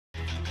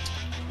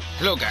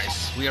Hello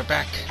guys, we are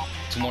back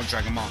to more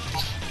Dragon Ball.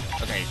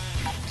 Okay,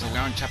 so we're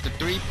on chapter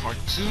 3, part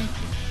 2,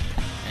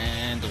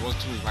 and the road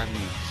to reviving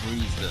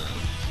Frieza.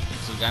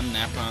 So we got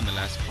Nappa on the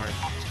last part,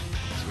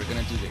 so we're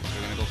gonna do this.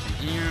 We're gonna go from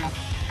here,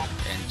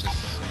 and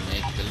just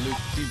make the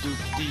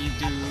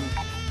loop-de-doop-de-doo,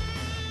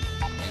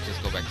 and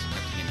just go back to the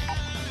beginning.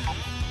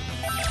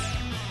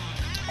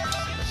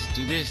 So let's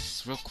do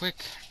this real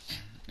quick,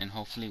 and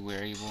hopefully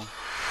we're able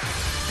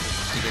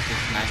to get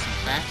this nice and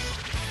fast.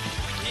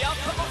 The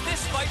outcome of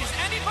this fight is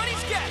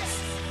anybody's guess!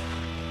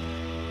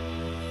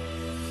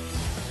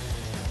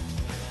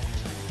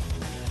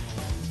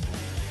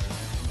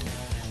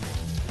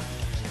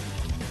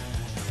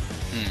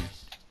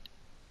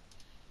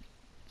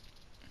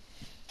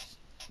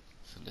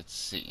 So let's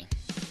see.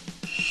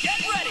 Get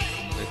ready!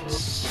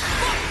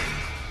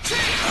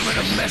 I'm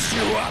gonna mess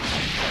you up!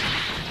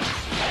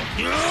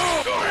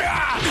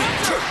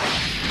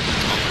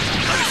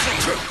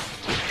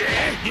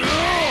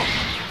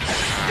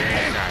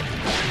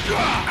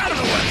 Out of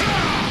the way!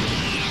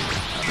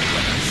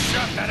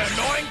 Shut that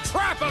annoying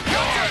trap of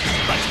yours!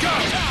 Let's go!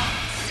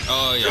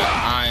 Oh yeah,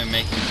 I am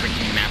making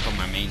freaking Nappa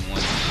my main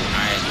one.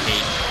 I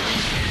hate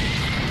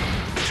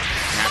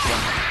Nappa.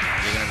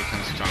 You're gonna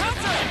become stronger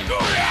than me.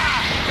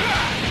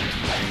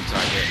 Until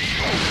I get.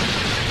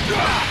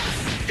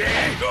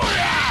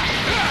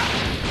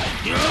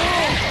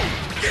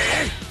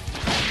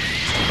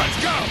 Let's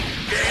go!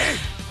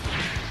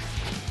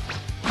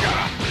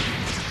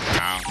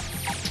 Now,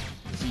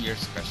 see your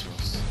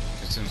specials.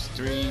 Consumes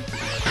 3.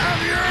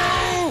 Have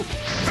you?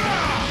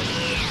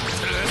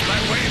 That's my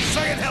way of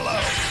saying hello.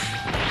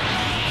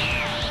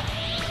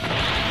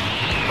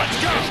 Let's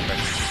go.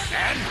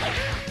 And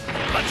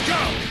let's go.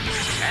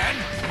 And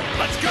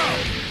let's go.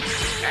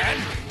 And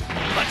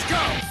let's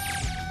go.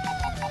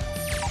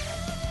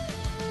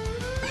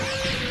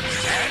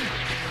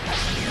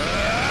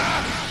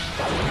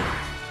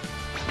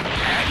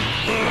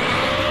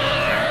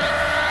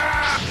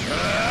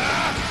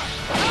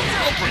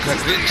 Uppercut,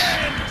 bitch.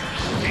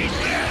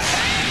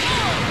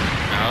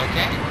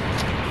 Okay.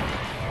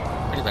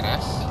 Pretty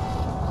badass.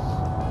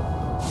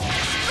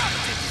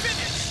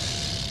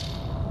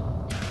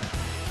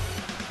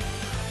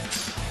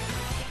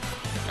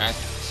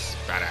 That's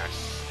badass.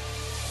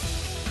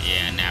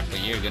 Yeah, Nappa,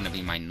 you're gonna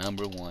be my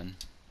number 1.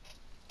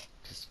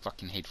 Cause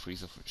fucking hate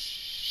Frieza for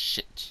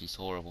shit. She's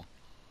horrible.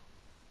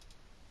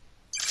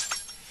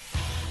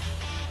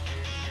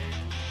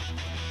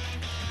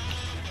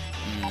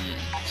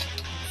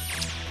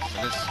 So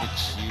let's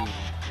switch you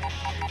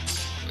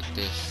with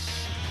this.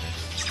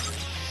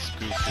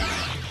 Screw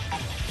Frieza.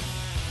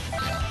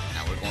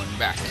 Now we're going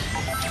back.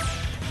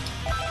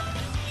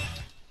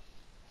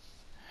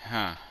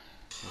 Huh.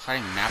 We're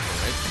fighting Nappa,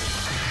 right?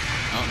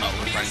 Oh no,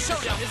 we're fighting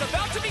showdown is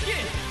about to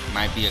begin.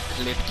 Might be a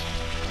clip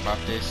about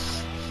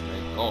this.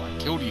 Like, oh, I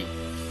killed you.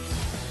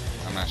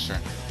 I'm not sure.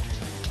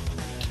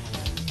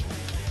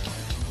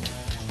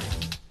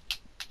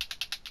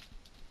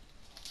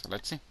 So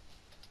let's see.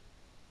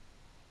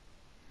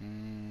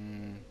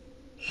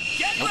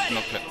 Nope,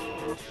 no clip.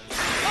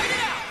 Fight it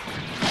out!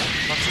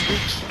 Fucking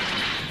bitch.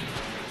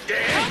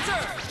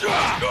 Counter!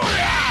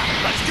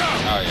 Let's go.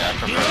 Oh yeah, I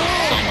prefer this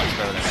so much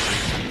better than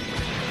Frieza.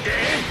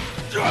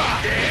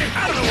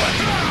 Out of the way.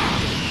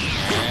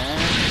 And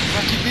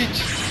fucking bitch.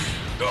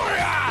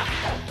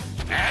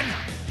 And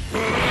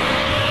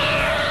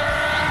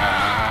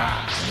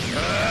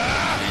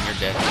And you're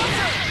dead.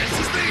 this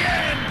is the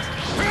end.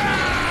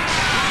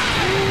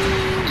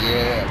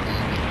 Yeah.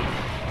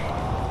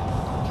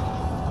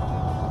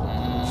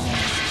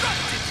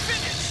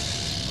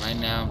 Right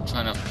now I'm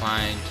trying to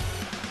find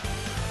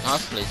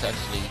cosplays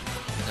actually,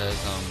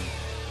 because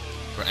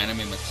for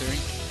anime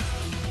material.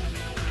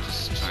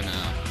 Just trying to.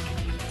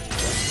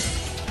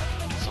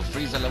 So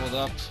Frieza leveled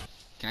up.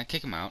 Can I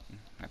kick him out?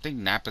 I think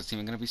Nappa's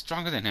even gonna be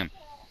stronger than him.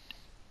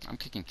 I'm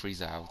kicking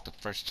Frieza out the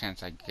first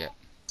chance I get.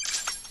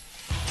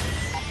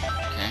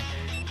 Okay.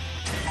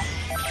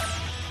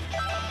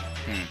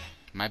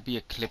 Might be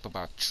a clip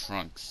about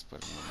Trunks,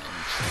 but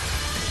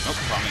nope,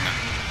 probably not.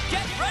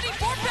 Get ready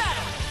for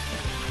battle!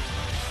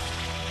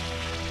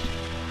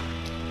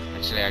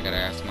 Actually, I gotta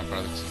ask my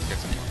brother to get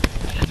some more.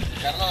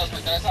 Carlos,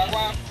 ¿me traes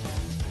agua?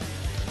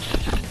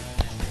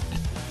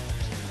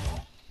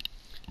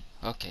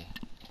 Okay.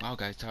 Wow,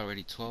 guys, it's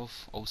already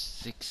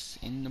 12:06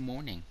 in the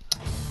morning.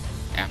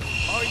 Yeah.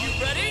 Are you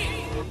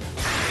ready?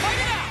 Fight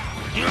it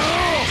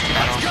out!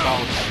 Battle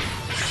falls.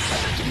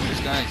 Do this,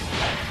 guys.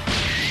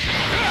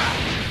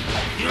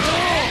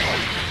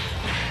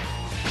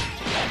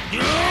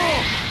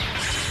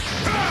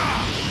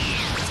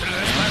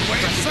 That's my way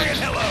of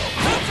saying hello.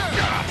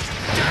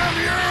 Damn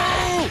you!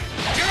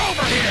 Get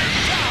over here!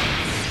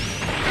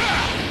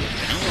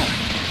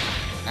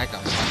 That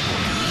got fun.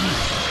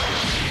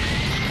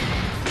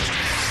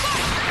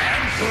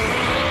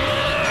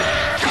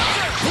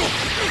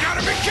 You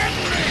gotta be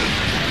kidding me!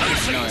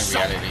 No, in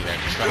reality, that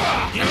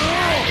Trunks is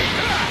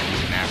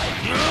Nappa.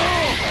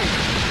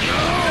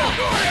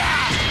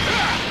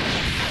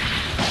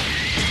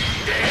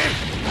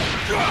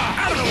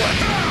 Out of the way!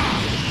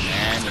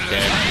 And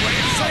dead.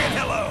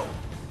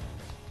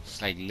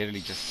 just like literally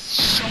just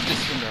shove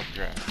this finger up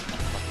your ass.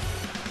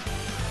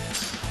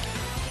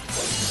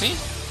 See?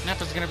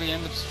 Nappa's gonna be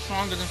end up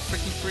stronger than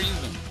freaking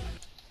Frieza.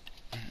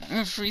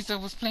 And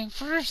Frieza was playing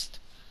first.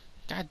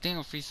 God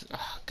damn, Frieza.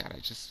 Oh god, I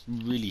just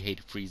really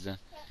hate Frieza.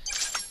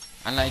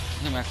 I like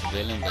him as a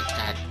villain, but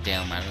god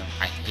damn, I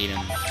hate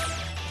him.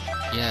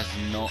 He has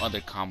no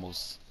other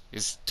combos.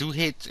 It's 2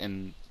 hits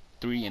and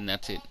 3 and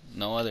that's it.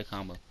 No other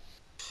combo.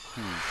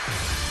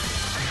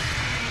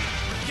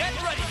 Get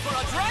ready for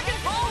a Dragon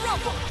Ball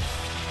Rumble!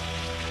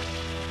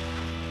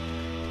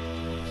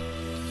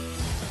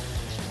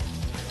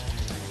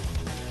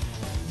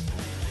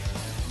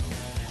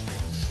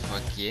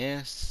 Fuck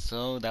yeah,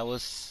 so that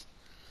was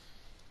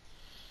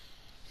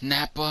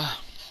Nappa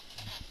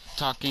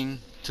talking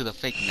to the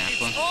fake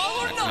Nappa. It's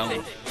all or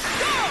nothing! Go!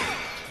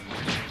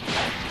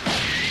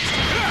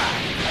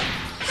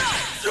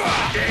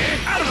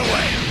 Out of the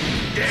way!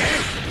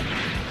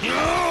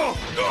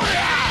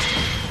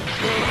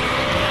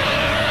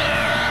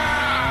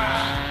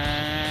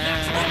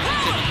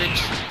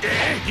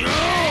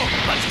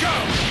 Let's go!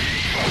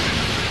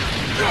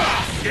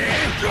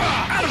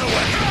 Out of the way!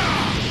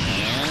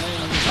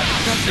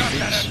 Stop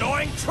that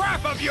annoying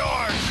trap of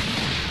yours!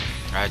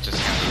 I just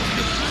can't wait to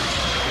get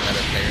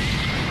another player.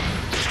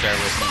 Just bear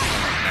with me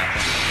on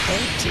Nappa.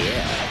 Oh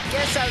dear.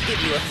 Guess I'll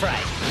give you a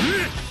fright.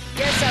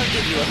 Guess I'll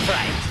give you a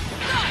fright.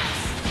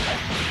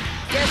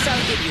 Guess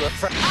I'll give you a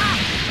fright. Ah!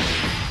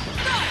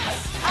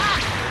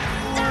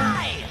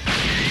 Die!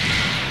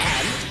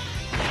 And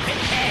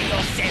prepare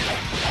yourself.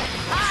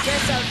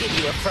 Guess I'll give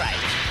you a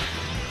fright.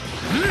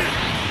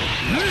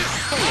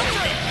 Hello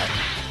there.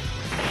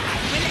 I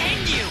will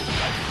end you.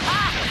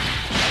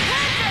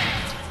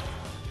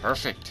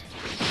 Perfect.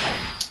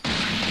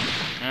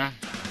 Yeah. I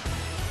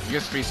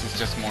guess Frieza's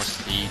just more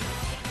speed.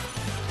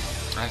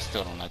 I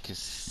still don't like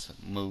his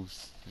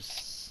moves.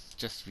 It's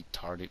just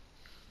retarded.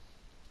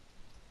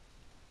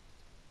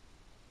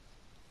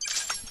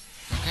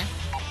 Okay.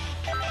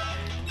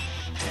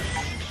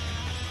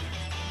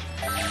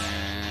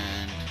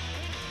 And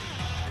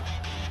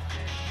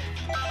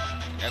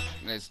yep,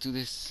 let's do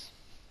this.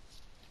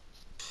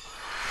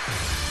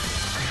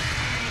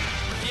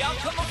 The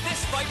outcome of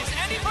this fight is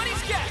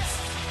anybody's guess!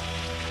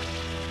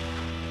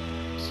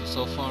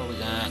 So far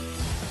we're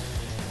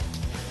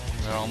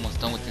almost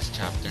done with this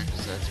chapter,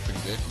 so that's pretty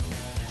good.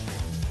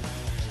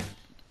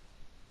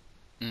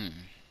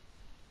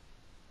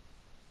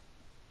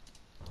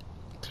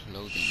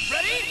 Clothing.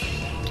 Ready?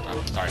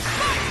 Oh, sorry.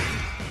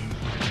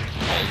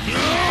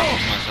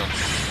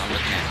 I'm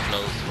looking at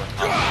clothes for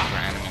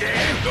anime.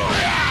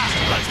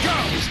 Let's go!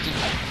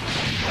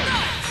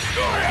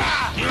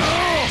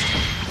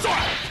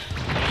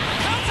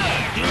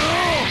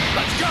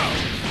 Let's go!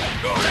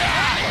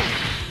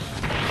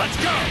 Let's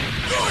go!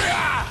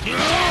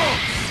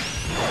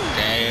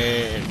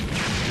 Dead.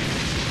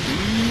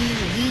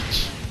 Bitch.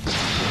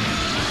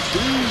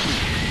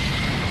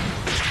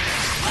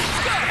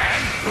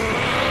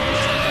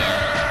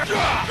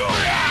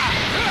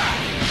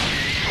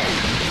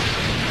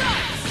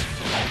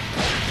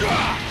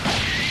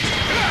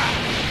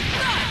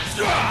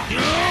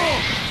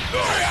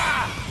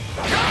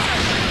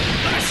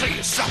 Let me see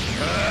you suck!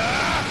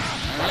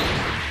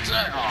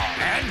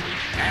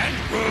 And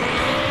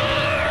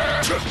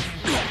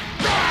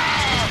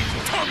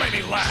don't make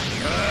me laugh!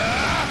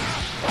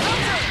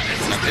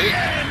 This is the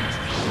end!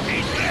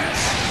 Eat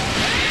this!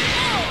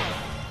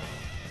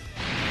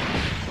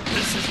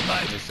 This is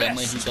my The same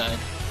way he best! died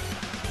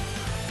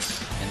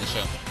in the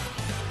show.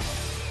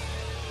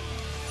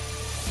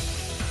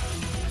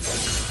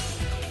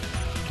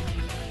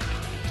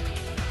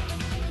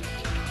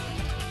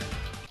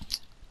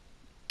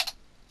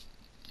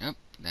 Yep,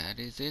 that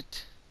is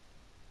it.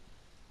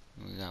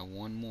 We got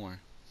one more.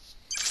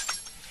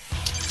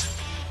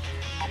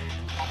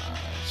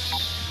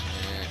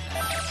 Shit.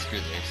 Screw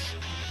this.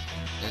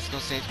 Let's go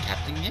save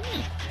Captain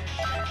Ginyu.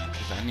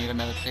 Because I need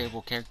another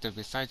playable character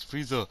besides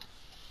Frieza.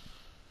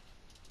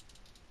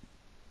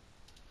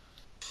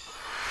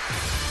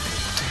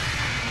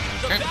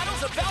 The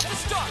battle's about to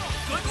start!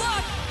 Good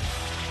luck!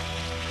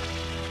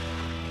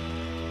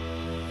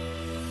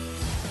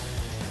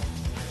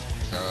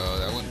 So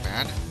that wasn't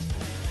bad.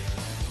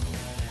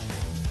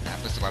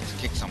 Nappa's about to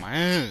kick some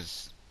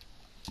ass.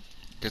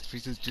 Because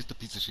Frieza's just a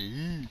piece of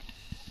shit.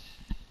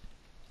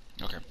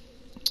 Okay.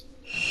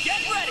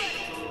 Get ready!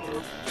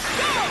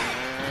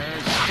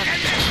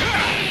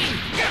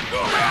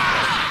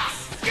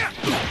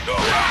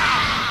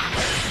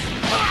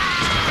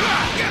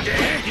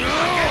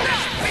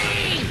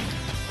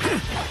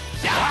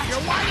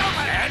 You're wide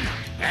open!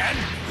 And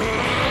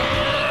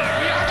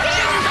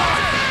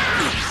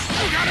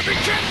you gotta be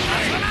kidding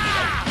me!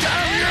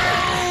 Damn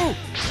you!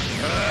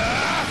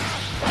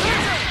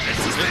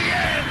 This is the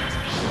end!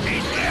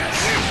 Eat this!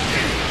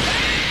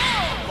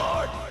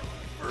 Lord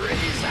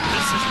Frieza!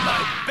 This is my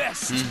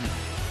best!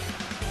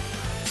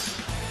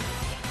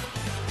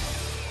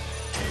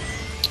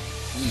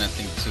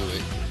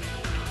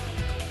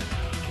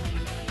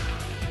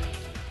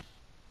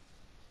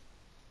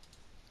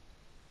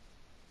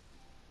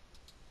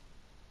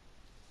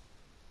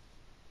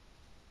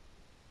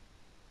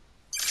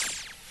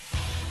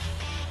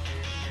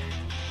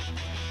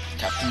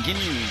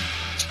 Ginyu.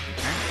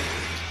 Okay.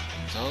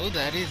 So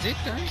that is it,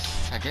 guys.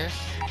 I guess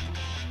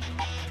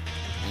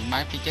we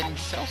might be getting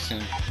Cell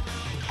soon.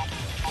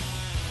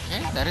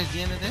 Okay, that is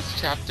the end of this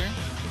chapter.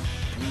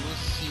 We will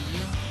see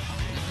you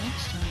on the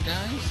next one,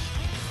 guys.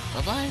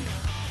 Bye-bye.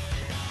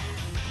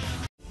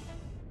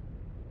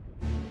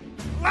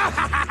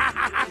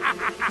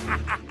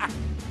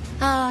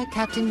 Ah,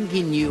 Captain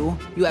Ginyu,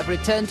 you have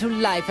returned to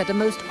life at a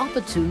most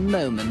opportune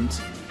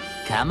moment.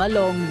 Come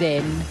along,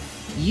 then.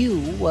 You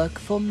work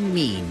for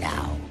me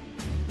now.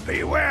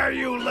 Beware,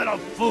 you little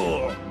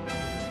fool!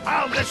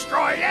 I'll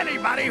destroy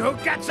anybody who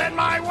gets in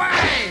my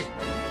way!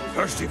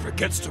 First he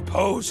forgets to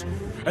pose,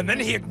 and then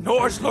he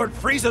ignores Lord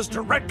Frieza's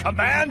direct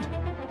command?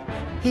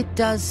 It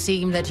does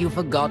seem that you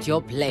forgot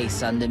your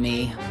place under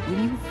me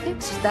when you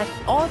fixed that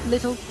odd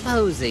little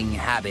posing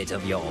habit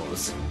of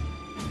yours.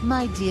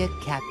 My dear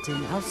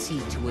Captain, I'll see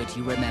to it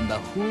you remember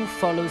who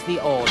follows the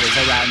orders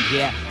around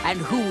here and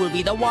who will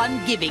be the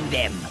one giving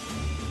them.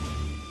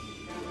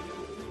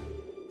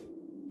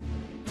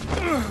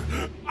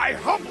 I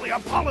humbly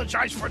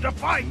apologize for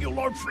defying you,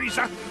 Lord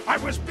Frieza. I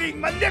was being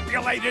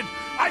manipulated.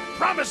 I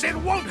promise it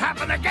won't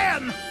happen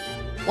again.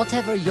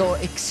 Whatever your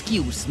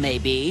excuse may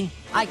be,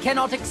 I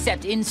cannot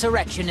accept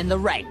insurrection in the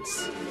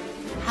ranks.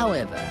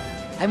 However,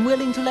 I'm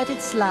willing to let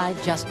it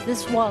slide just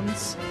this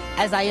once,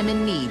 as I am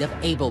in need of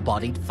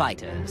able-bodied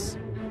fighters.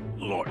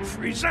 Lord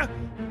Frieza?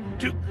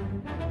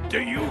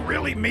 Do you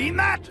really mean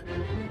that?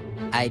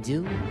 I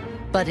do,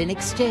 but in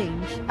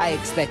exchange, I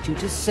expect you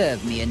to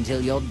serve me until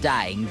your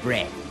dying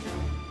breath.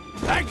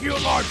 Thank you,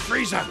 Lord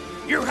Frieza.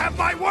 You have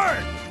my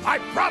word. I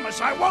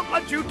promise I won't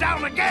let you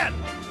down again.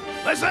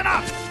 Listen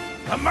up.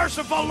 The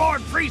merciful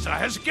Lord Frieza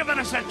has given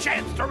us a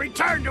chance to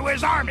return to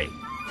his army.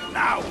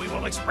 Now we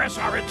will express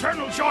our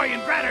eternal joy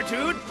and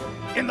gratitude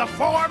in the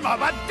form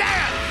of a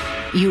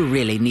dance! You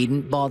really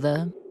needn't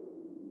bother.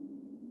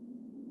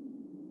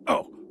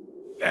 Oh,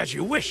 as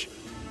you wish,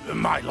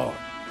 my lord.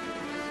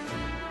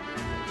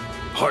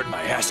 Pardon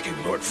my asking,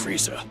 Lord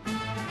Frieza,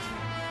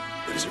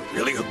 but is it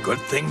really a good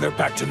thing they're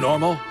back to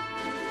normal?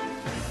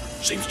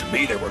 Seems to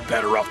me they were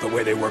better off the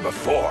way they were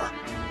before.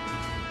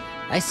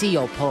 I see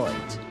your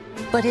point,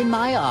 but in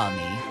my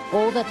army,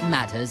 all that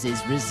matters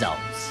is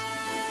results.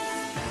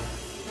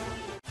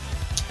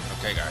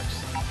 Okay,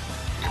 guys,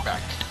 we're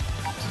back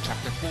to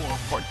chapter 4,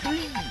 part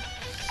 3.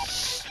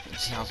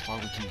 Let's see how far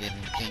we can get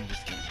in playing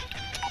this game.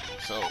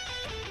 So,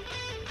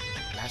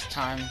 last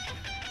time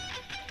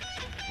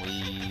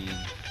we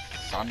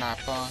saw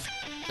Nappa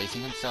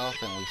facing himself,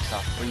 and we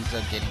saw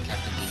Frieza getting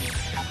Captain Ginyu.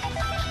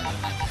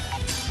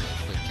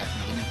 Put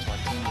Captain Ginyu to our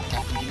team, and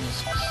Captain Ginyu is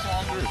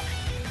stronger.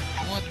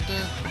 What the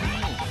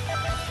hell?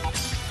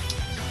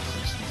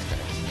 Switch these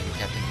guys. Maybe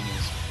Captain Ginyu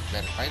is a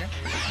better fighter?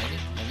 Maybe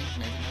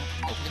not.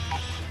 Okay.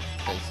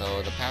 Okay, so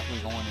the path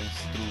we're going is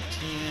through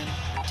 10,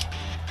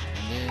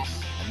 and this,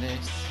 and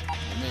this,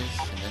 and this,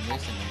 and then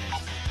this, and then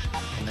this,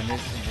 and then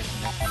this, and this,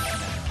 and this, and this,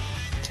 and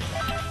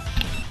that.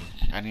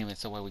 I didn't even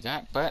say what we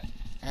got, but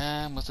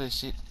most of this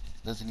shit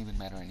doesn't even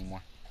matter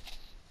anymore,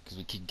 because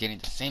we keep getting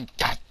the same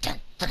goddamn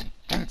freaking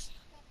things.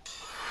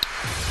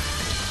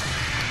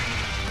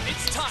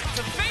 It's time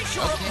to face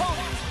your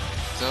opponent.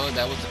 So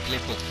that was a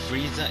clip of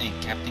Frieza and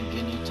Captain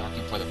Ginyu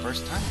talking for the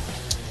first time.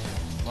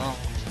 Well,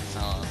 so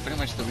pretty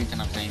much the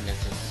reason I'm saying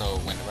this is so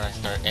whenever I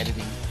start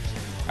editing,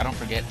 I don't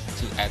forget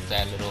to add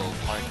that little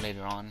part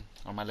later on,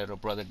 or my little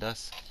brother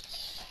does.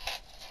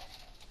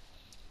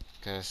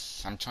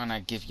 Because I'm trying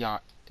to give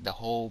y'all the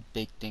whole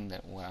big thing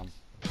that what I'm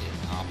doing.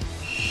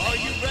 Are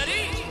you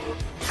ready?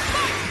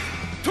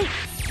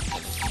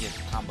 Yes,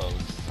 combos.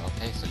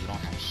 Okay, so you don't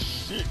have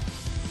shit.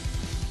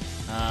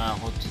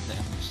 Hold to the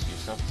enemies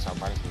yourself to start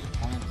bodies with your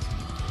opponents.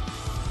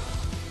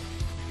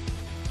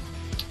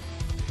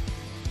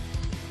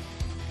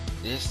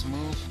 This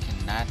move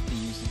cannot be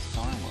used in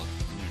story mode.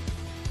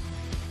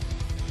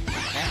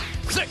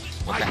 Okay.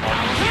 What the hell?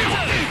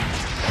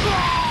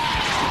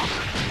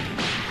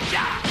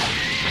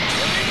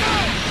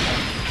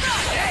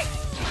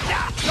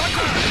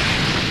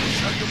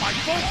 Show you my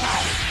full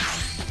power!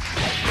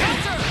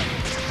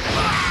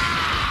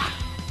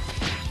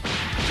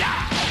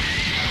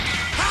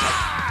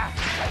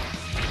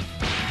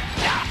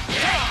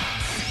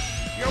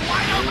 You're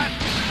wide open!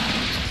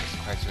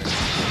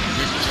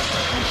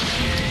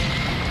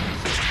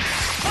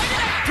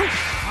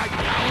 My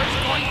power is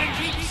going to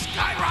keep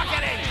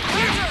skyrocketing!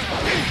 Here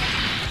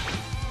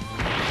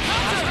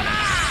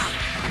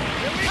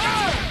we go!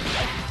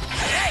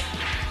 Hey!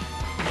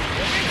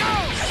 Here we go!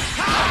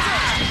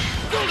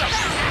 Here we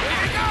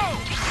go!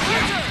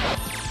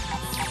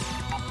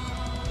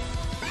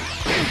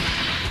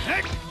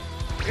 Hey!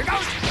 Here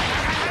goes!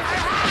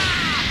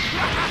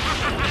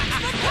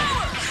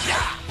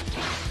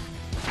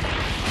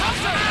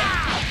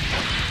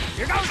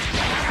 Here goes!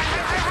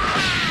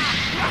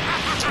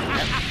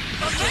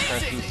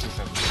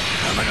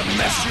 I'm gonna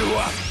mess you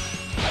up!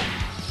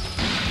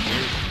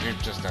 You're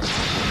just a...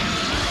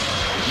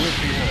 You're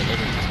a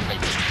little just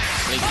like...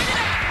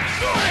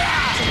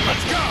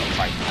 Let's go!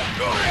 Fight.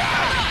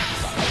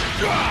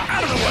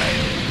 Out of the way!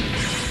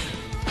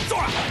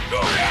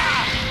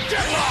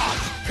 Get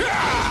lost!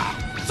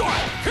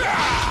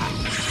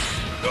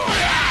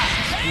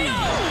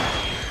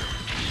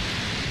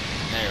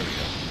 There we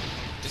go.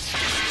 This is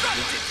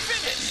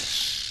finish.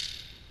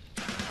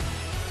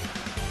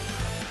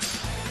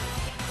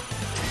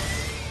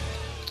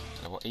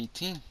 Level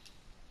 18.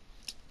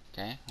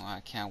 Okay, well I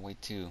can't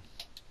wait to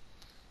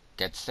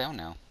get Cell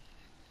now.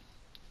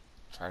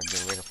 Try to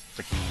get rid of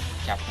freaking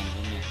Captain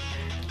Ginyu.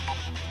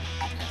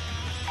 Okay.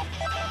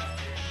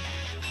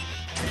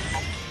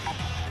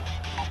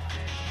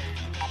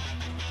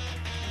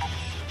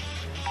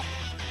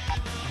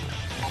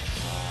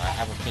 I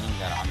have a feeling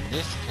that on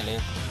this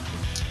clip,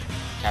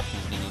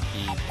 Captain's going to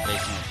be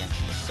racing against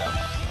himself.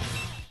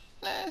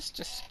 So let's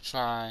just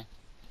try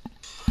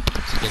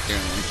to get there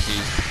in one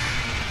piece.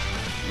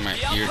 My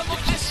ear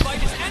itches. So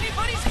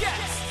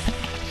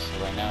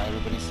right now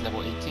everybody's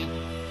level 18.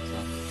 So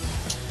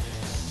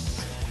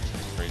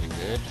it's pretty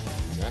good.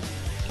 Yes.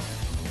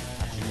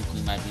 I think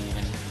we might be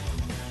even.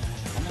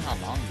 I wonder how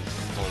long this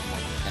story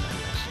mode is going to be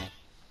actually.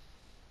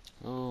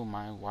 Oh,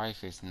 my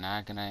wife is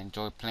not going to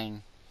enjoy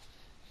playing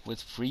with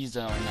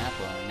Frieza or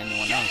Nappa and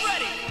anyone else.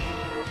 Ready.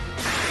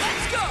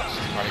 Let's go.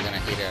 She's probably gonna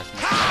hate it as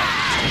much.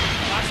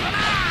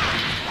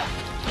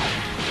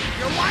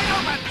 You're wide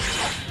open!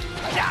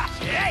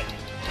 Hey!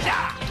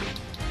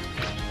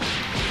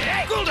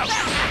 Guldo!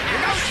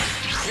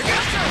 Here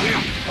goes!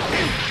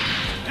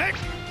 Hey!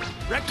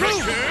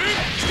 Raccoon!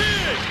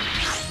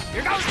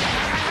 Here goes!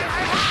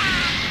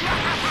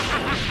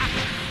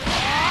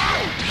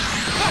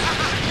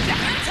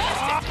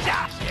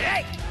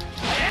 Hey!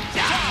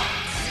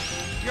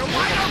 You're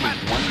wide open!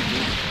 One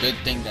good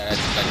thing that I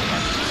expect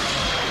from you.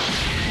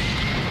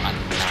 I'm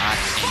not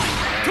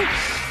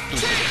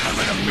I'm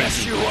gonna mess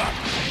you up!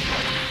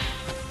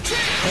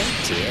 Oh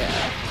dear.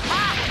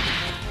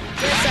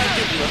 Guess I'll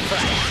give you a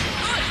fright.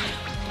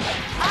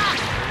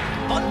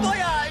 Bon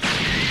voyage!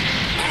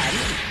 And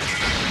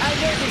I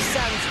know this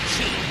sounds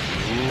cheap,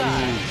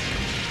 but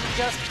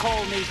just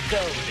call me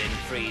Golden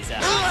Frieza.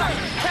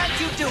 Can't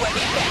you do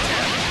any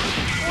better?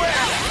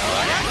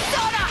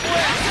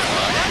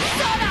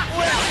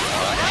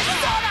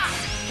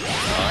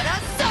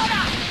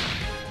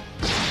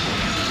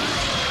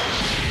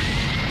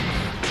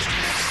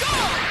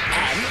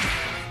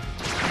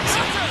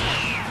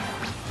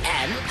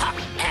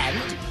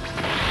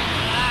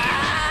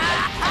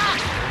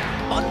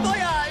 Bon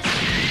voyage!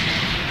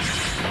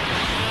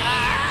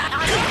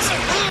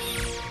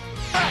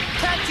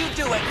 Can't you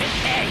do it?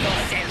 Prepare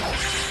yourself!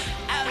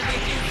 I'll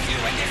reduce you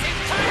and this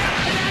entire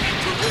planet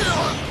to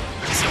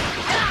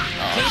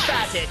keep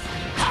at it!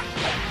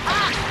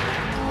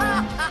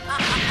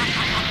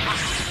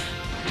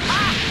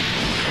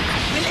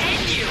 We'll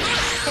end you!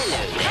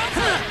 Hello there!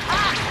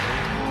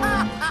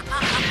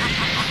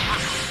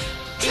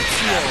 It's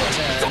your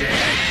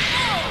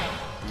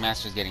turn!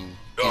 Master's getting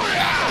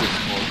blasted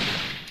for.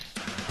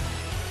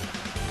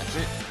 That's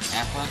it.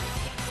 Nappa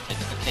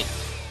takes the cake.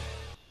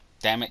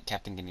 Damn it,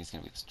 Captain Ginyu is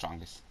gonna be the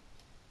strongest.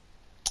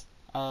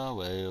 Oh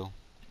well.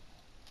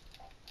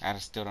 I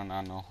still do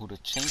not know who to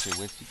change it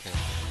with because.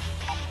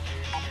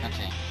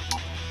 Okay.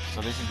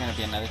 So this is gonna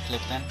be another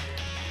clip then.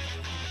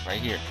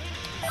 Right here.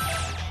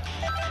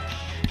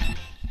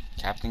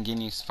 Captain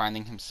Ginyu's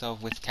finding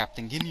himself with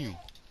Captain Ginyu.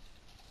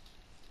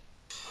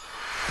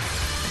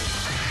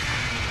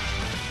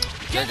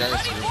 Yeah guys,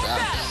 we're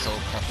back. So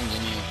Captain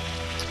Ginyu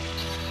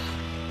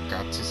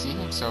got to see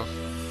himself.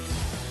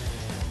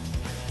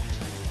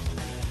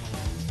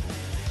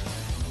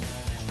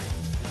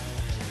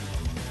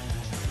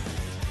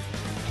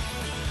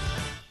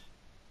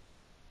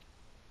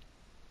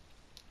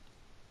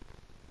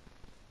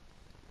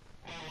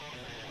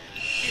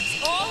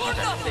 It's all or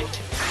nothing.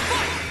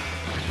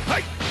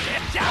 Hey!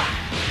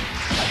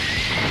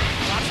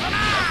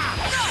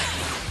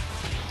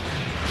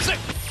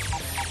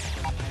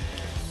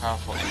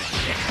 Powerful energy.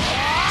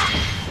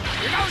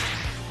 Here goes!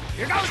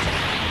 Here goes!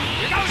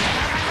 Here goes!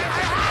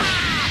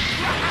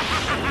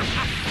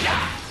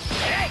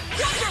 Hey!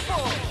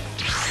 Wonderful!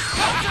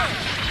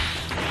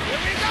 Here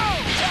we go!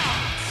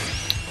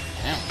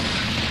 Damn.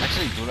 I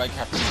actually do like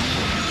Captain Ginyu.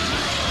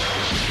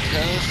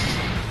 Because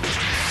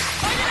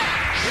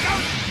Here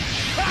goes!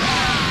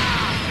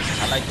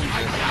 I like him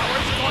just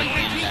Power's going to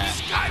thinking keep that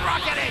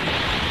skyrocketing!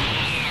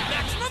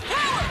 Maximum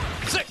power!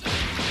 Sick!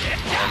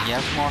 he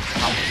has more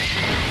confidence.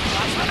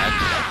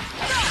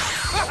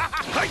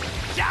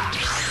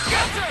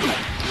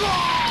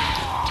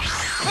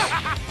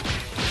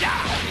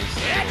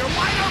 You're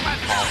wide open!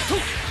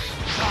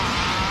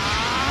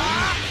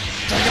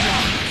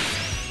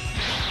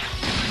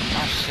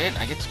 Oh shit,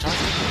 I get to charge it.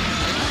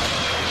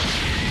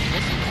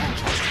 Yes, you can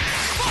charge it.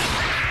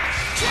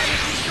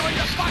 He's going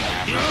to fight!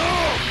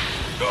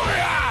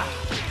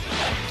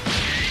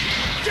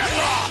 Get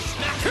lost!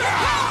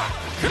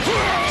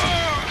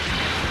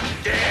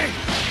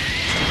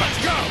 Let's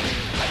go!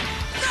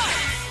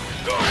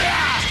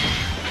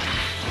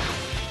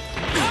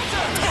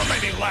 Don't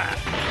make me laugh!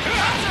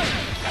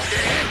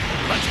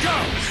 Let's go!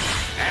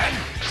 And...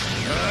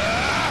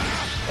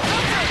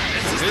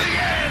 this is the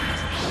end!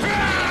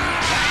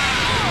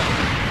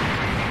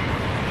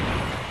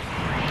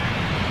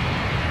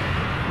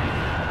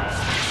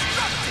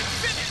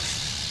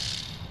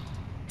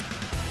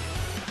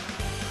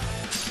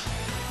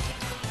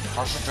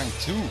 Partial Strength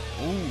 2.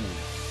 Ooh.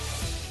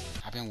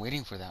 I've been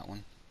waiting for that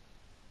one.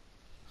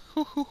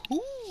 Hoo hoo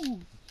hoo.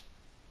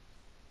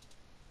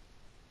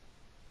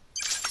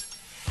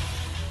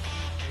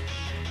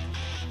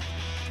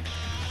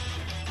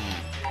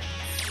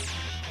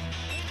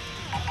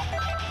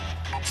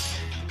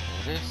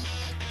 This.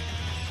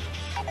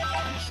 How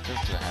many skills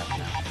do I have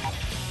now?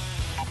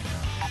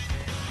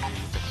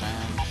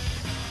 Defense.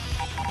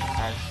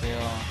 I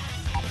feel.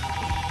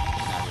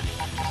 Not really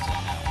interested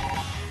in that one.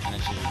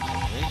 Energy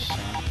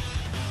regeneration.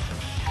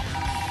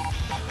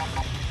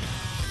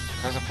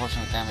 Cause a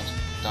portion of damage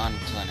done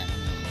to an enemy.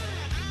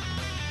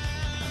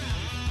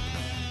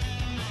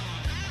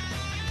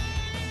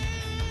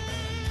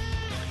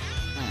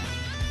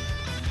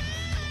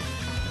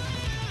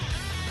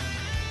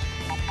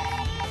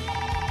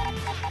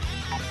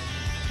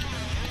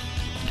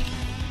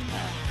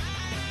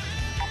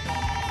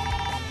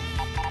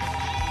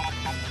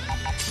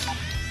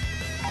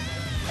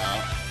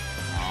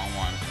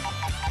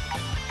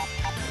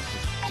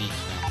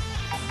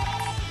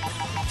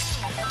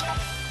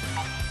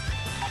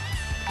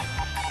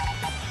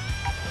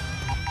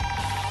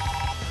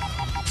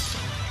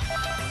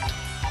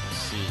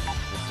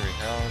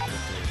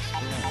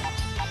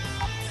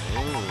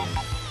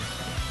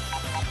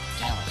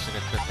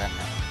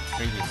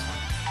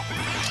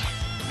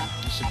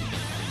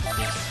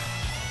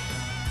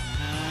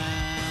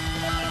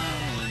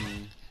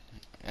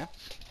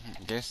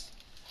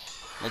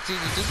 Let's see if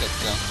we do get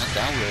knocked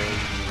down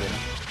where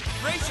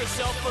Brace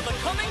yourself for the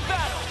coming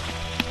battle!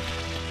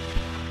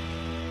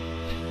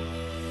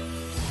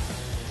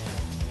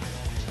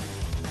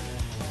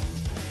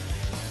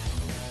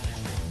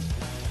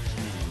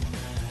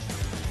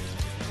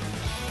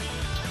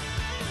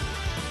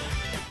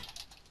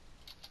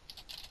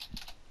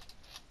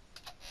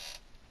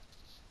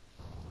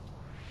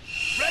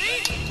 Ready?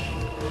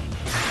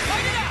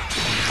 Fight it out!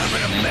 I'm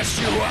gonna mess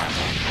you up!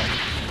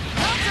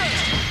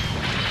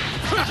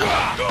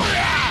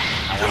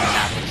 I want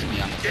Nappa to be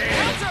on the floor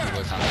like he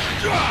was on the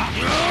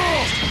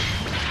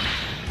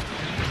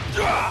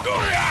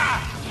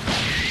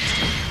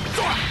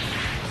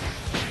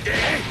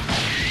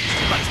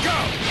Let's go!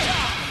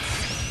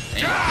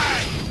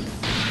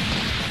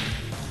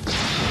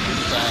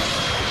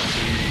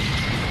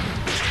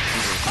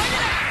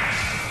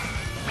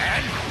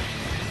 And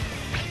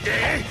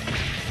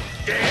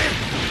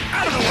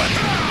out of the way!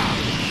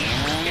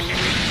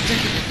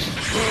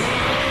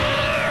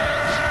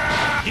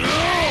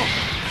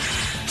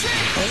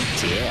 Oh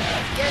dear.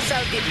 Guess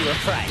I'll give you a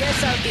fright.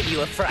 Guess I'll give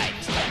you a fright.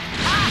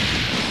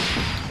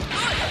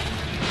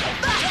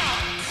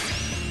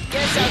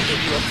 Guess I'll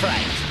give you a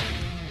fright.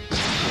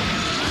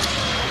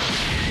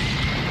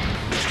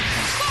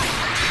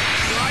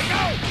 Here I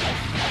go!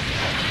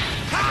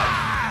 Ha!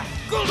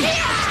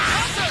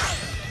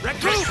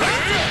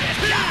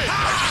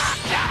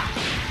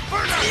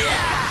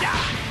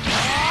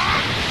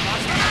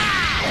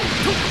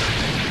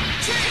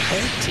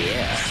 Oh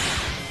dear.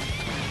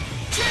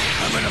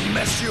 I'm gonna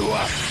mess you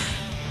up.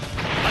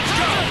 Let's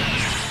go!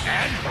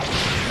 And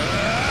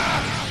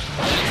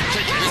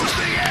take it to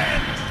the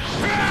end!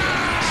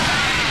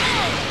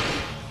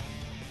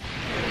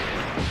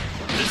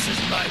 This is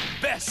my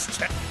best.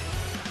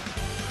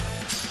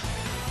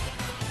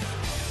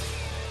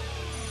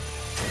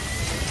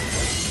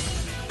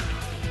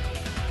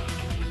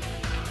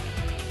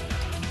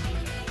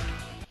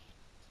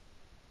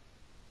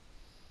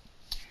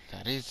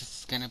 That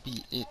is gonna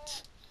be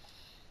it.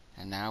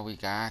 And now we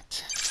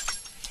got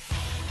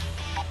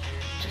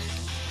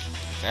just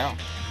sell.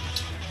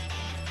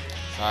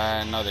 So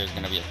I know there's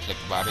gonna be a clip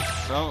about it.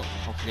 So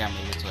hopefully I'm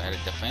able to add a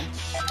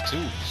defense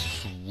too.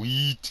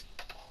 Sweet.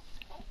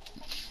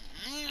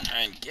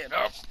 And get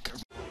up.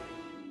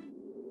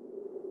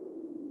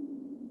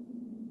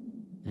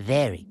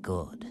 Very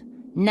good.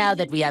 Now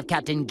that we have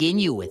Captain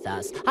Ginyu with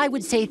us, I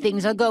would say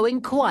things are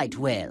going quite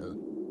well.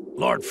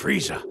 Lord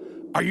Frieza,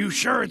 are you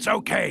sure it's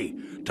okay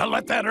to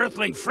let that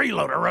Earthling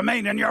freeloader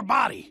remain in your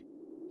body?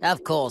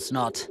 Of course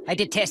not. I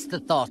detest the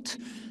thought.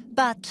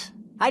 But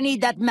I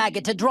need that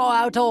maggot to draw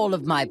out all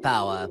of my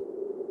power.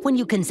 When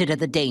you consider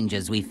the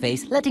dangers we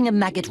face, letting a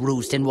maggot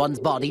roost in one's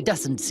body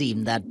doesn't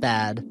seem that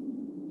bad.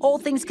 All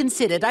things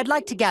considered, I'd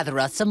like to gather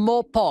us some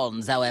more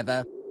pawns,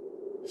 however.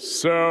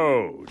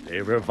 So,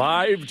 they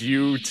revived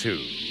you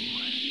too.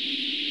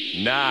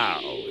 Now,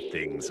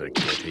 things are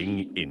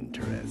getting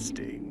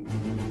interesting.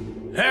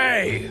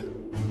 Hey!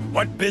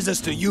 What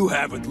business do you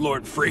have with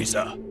Lord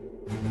Frieza?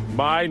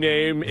 My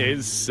name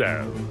is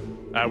Cell.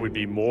 I would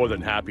be more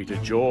than happy to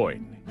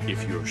join,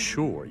 if you're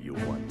sure you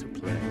want to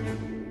play.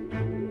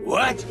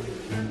 What?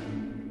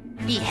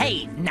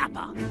 Behave,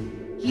 Nappa.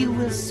 You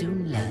will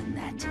soon learn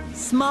that.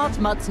 Smart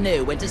mutts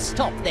know when to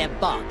stop their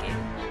barking.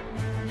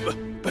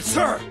 But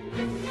sir!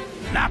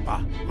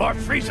 Nappa, Lord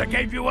Frieza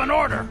gave you an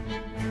order!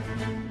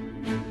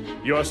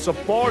 Your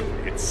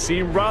subordinates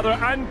seem rather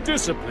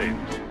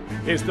undisciplined.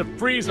 Is the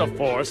Frieza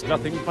Force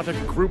nothing but a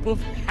group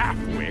of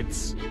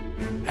half-wits?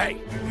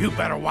 Hey, you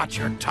better watch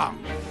your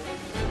tongue.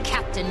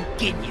 Captain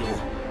Ginyu.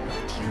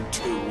 And you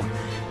too.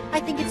 I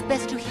think it's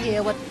best to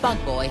hear what Bug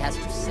Boy has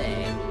to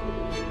say.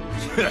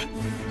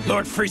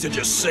 Lord Frieza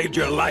just saved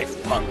your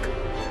life, punk.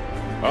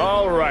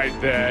 All right,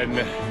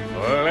 then.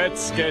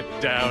 Let's get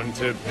down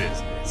to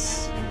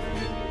business.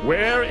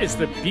 Where is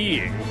the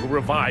being who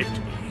revived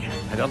me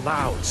and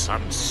allowed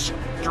some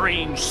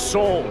strange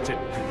soul to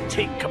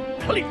take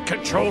complete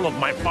control of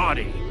my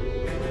body?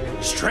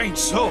 Strange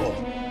soul?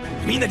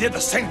 You mean they did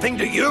the same thing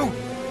to you?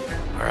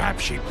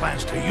 Perhaps she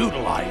plans to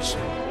utilize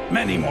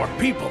many more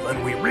people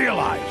than we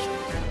realized.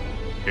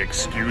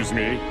 Excuse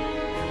me?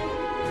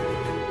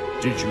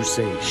 Did you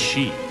say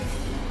she?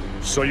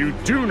 So you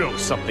do know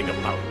something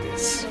about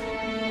this?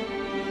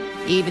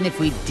 Even if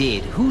we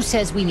did, who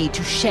says we need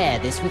to share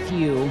this with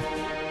you?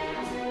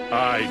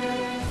 I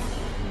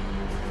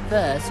do.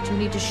 First, you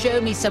need to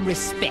show me some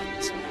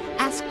respect.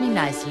 Ask me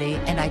nicely,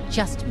 and I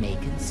just may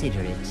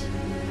consider it.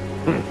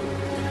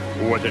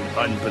 What an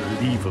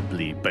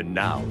unbelievably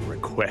banal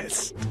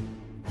request.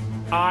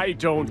 I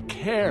don't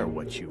care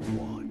what you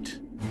want.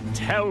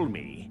 Tell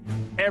me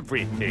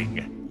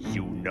everything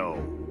you know.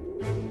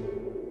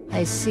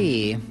 I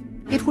see.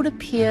 It would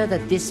appear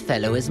that this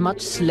fellow is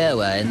much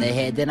slower in the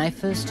head than I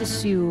first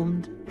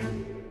assumed.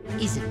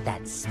 Isn't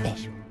that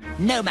special?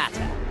 No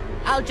matter.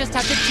 I'll just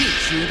have to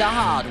teach you the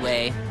hard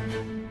way.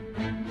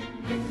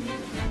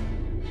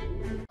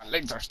 My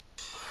legs are...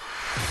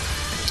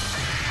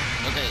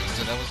 Okay,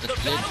 so that was the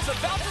clip. battle's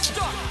about to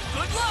start.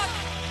 Good luck.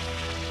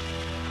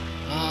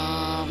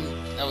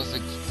 That was the...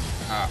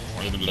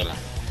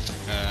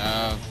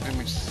 pretty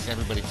much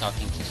everybody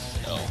talking too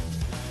slow.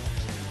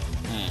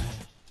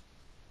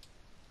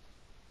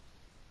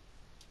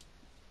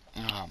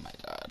 Oh my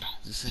god,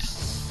 this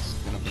is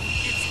gonna be...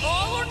 It's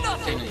all or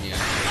nothing.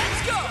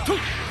 Let's go.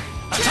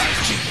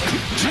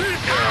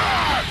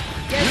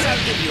 Guess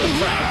I'll give you a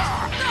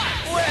fright.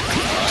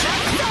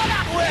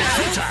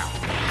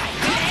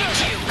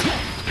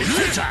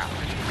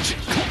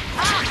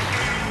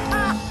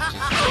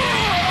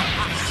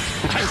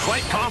 I'm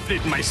quite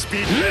confident in my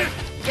speed.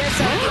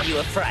 Guess I'll give you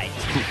a fright.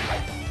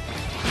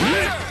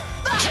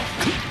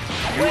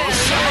 Well,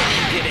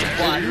 you did it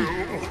one.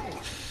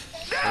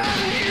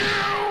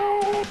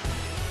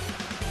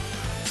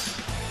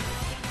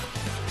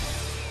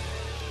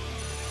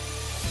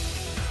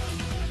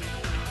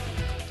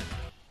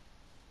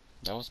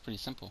 That was pretty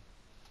simple.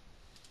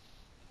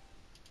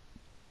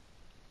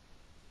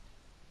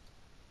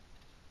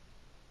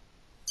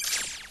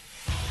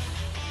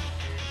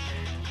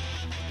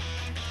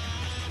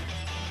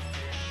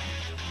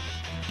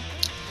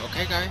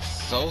 Okay guys,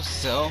 so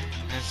Cell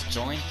has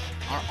joined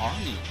our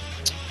army.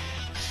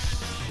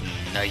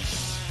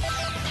 Nice.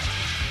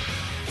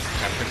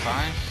 Chapter 5.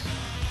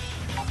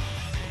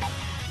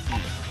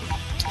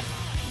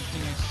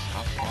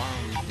 How far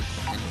are we this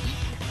gonna be?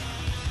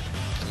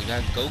 We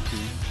got Goku.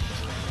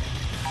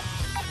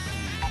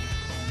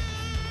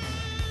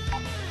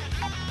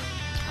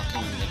 How can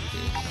we make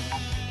this?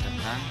 Dun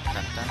dun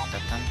dun dun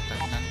dun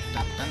dun dun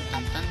dun dun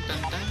dun dun dun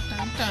dun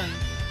dun dun.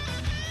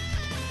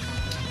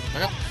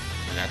 Look up.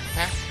 We got the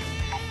pack.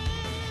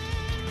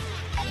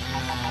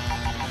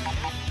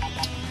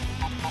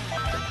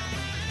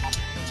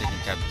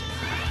 Taking Captain.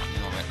 You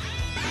know what?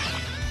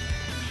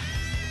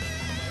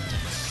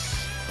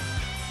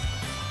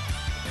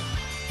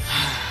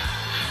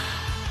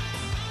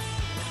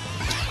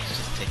 Let's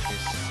just take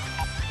this.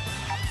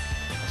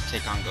 Let's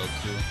take on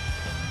Goku.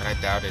 But I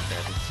doubted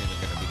that it's even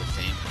gonna be the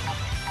same.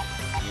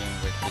 Even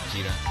with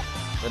Vegeta.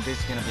 But this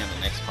is gonna be on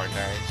the next part,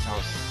 guys. I'll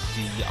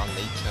see y'all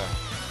later.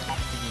 I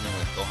think you know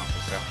what Gohan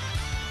for Cell.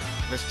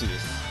 Let's do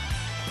this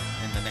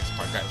in the next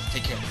part, guys.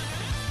 Take care.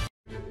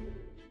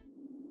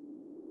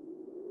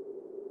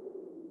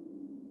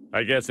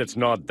 I guess it's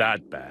not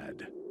that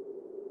bad.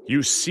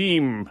 You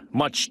seem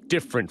much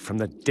different from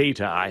the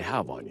data I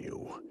have on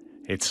you.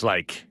 It's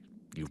like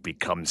you've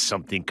become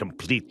something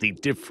completely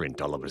different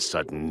all of a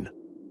sudden.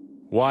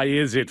 Why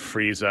is it,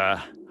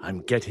 Frieza?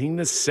 I'm getting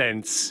the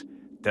sense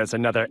there's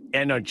another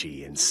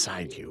energy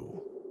inside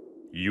you.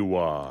 You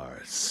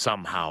are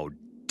somehow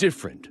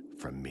different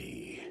from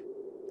me.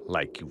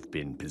 Like you've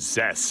been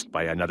possessed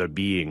by another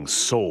being's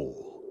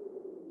soul.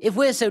 If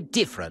we're so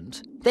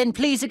different, then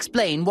please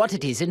explain what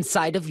it is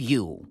inside of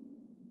you.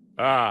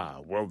 Ah,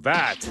 well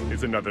that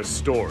is another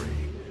story.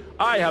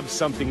 I have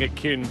something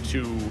akin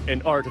to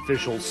an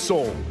artificial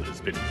soul that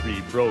has been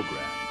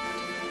pre-programmed.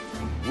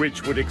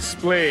 Which would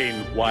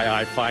explain why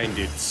I find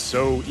it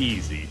so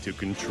easy to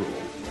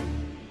control.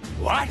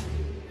 What?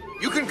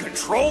 You can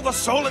control the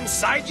soul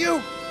inside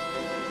you?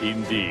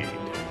 Indeed.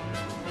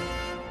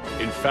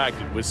 In fact,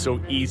 it was so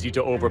easy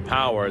to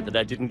overpower that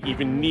I didn't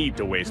even need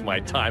to waste my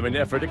time and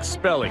effort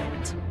expelling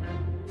it.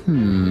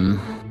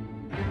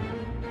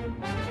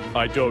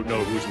 I don't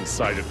know who's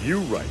inside of you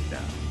right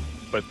now,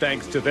 but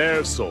thanks to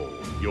their soul,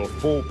 your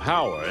full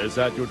power is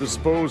at your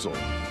disposal.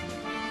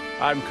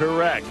 I'm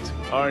correct,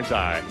 aren't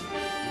I?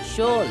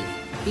 Surely,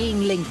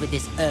 being linked with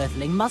this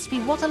Earthling must be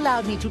what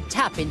allowed me to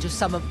tap into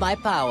some of my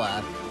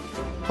power.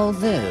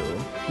 Although,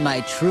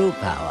 my true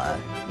power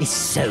is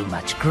so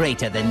much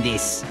greater than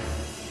this.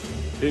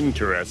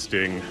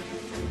 Interesting.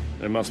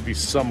 There must be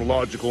some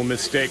logical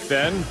mistake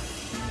then.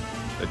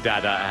 The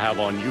data I have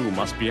on you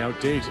must be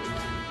outdated.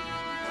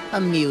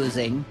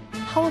 Amusing.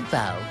 How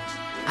about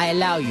I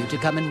allow you to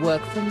come and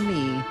work for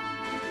me?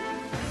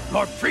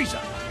 Lord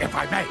Frieza, if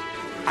I may,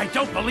 I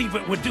don't believe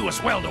it would do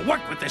us well to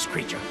work with this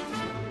creature.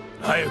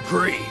 I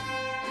agree.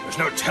 There's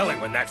no telling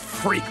when that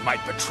freak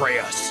might betray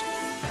us.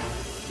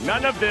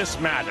 None of this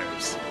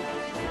matters.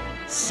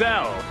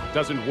 Cell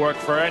doesn't work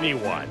for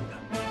anyone.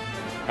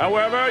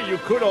 However, you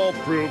could all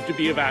prove to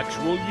be of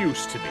actual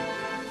use to me.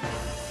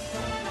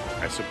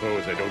 I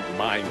suppose I don't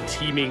mind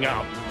teaming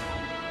up,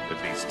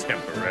 at least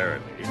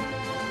temporarily.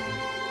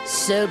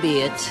 So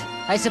be it.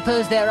 I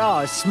suppose there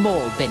are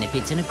small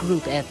benefits in a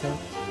group effort.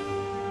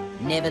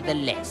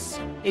 Nevertheless,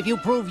 if you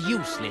prove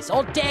useless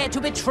or dare to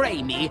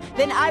betray me,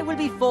 then I will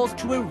be forced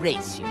to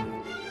erase you.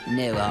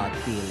 No hard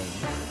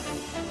feelings.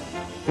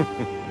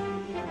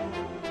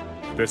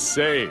 The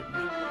same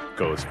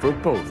goes for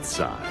both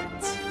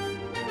sides.